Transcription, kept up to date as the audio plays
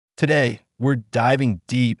Today, we're diving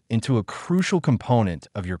deep into a crucial component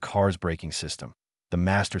of your car's braking system, the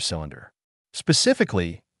master cylinder.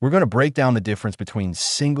 Specifically, we're going to break down the difference between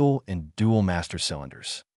single and dual master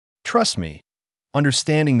cylinders. Trust me,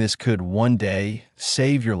 understanding this could one day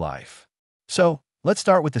save your life. So, let's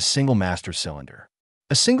start with the single master cylinder.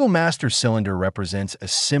 A single master cylinder represents a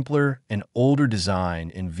simpler and older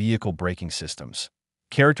design in vehicle braking systems,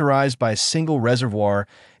 characterized by a single reservoir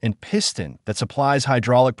and piston that supplies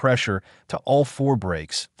hydraulic pressure to all four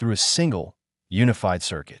brakes through a single, unified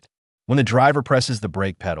circuit. When the driver presses the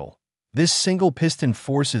brake pedal, this single piston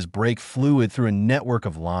forces brake fluid through a network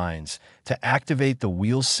of lines to activate the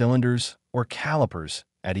wheel cylinders or calipers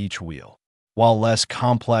at each wheel. While less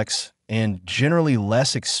complex and generally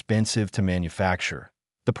less expensive to manufacture,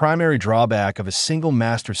 the primary drawback of a single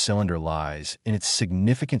master cylinder lies in its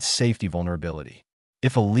significant safety vulnerability.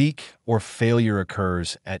 If a leak or failure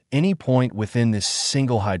occurs at any point within this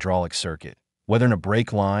single hydraulic circuit, whether in a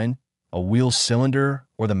brake line, a wheel cylinder,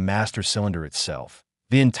 or the master cylinder itself,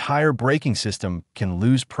 the entire braking system can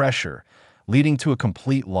lose pressure, leading to a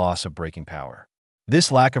complete loss of braking power.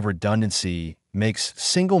 This lack of redundancy makes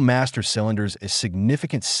single master cylinders a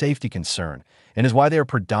significant safety concern and is why they are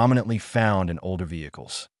predominantly found in older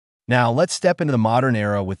vehicles. Now, let's step into the modern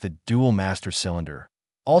era with the dual master cylinder,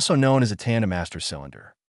 also known as a tandem master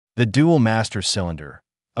cylinder. The dual master cylinder,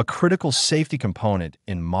 a critical safety component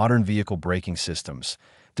in modern vehicle braking systems,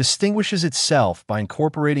 distinguishes itself by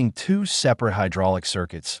incorporating two separate hydraulic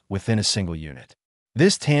circuits within a single unit.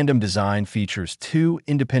 This tandem design features two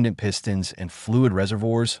independent pistons and fluid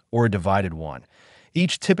reservoirs, or a divided one,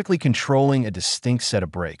 each typically controlling a distinct set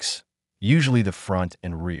of brakes, usually the front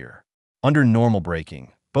and rear. Under normal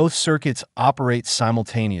braking, both circuits operate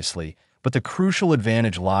simultaneously, but the crucial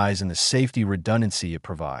advantage lies in the safety redundancy it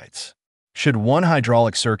provides. Should one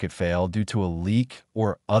hydraulic circuit fail due to a leak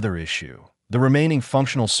or other issue, the remaining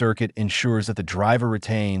functional circuit ensures that the driver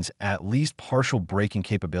retains at least partial braking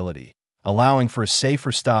capability, allowing for a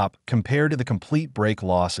safer stop compared to the complete brake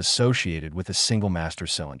loss associated with a single master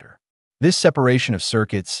cylinder. This separation of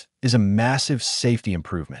circuits is a massive safety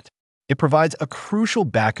improvement. It provides a crucial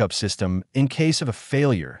backup system in case of a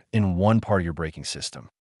failure in one part of your braking system.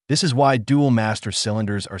 This is why dual master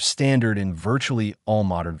cylinders are standard in virtually all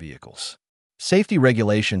modern vehicles. Safety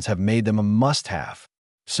regulations have made them a must-have.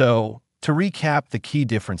 So, to recap the key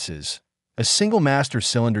differences, a single master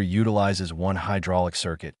cylinder utilizes one hydraulic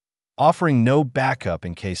circuit, offering no backup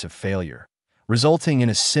in case of failure, resulting in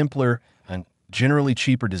a simpler and generally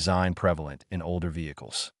cheaper design prevalent in older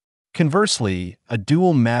vehicles. Conversely, a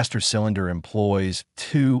dual master cylinder employs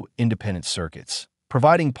two independent circuits,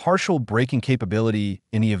 providing partial braking capability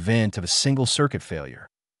in the event of a single circuit failure,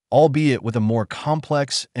 albeit with a more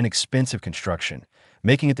complex and expensive construction,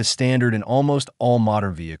 making it the standard in almost all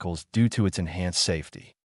modern vehicles due to its enhanced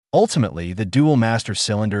safety. Ultimately, the dual master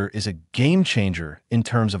cylinder is a game changer in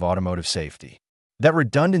terms of automotive safety. That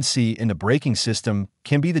redundancy in the braking system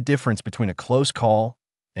can be the difference between a close call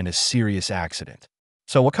and a serious accident.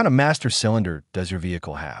 So what kind of master cylinder does your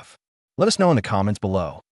vehicle have? Let us know in the comments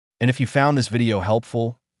below. And if you found this video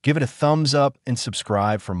helpful, give it a thumbs up and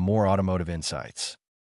subscribe for more automotive insights.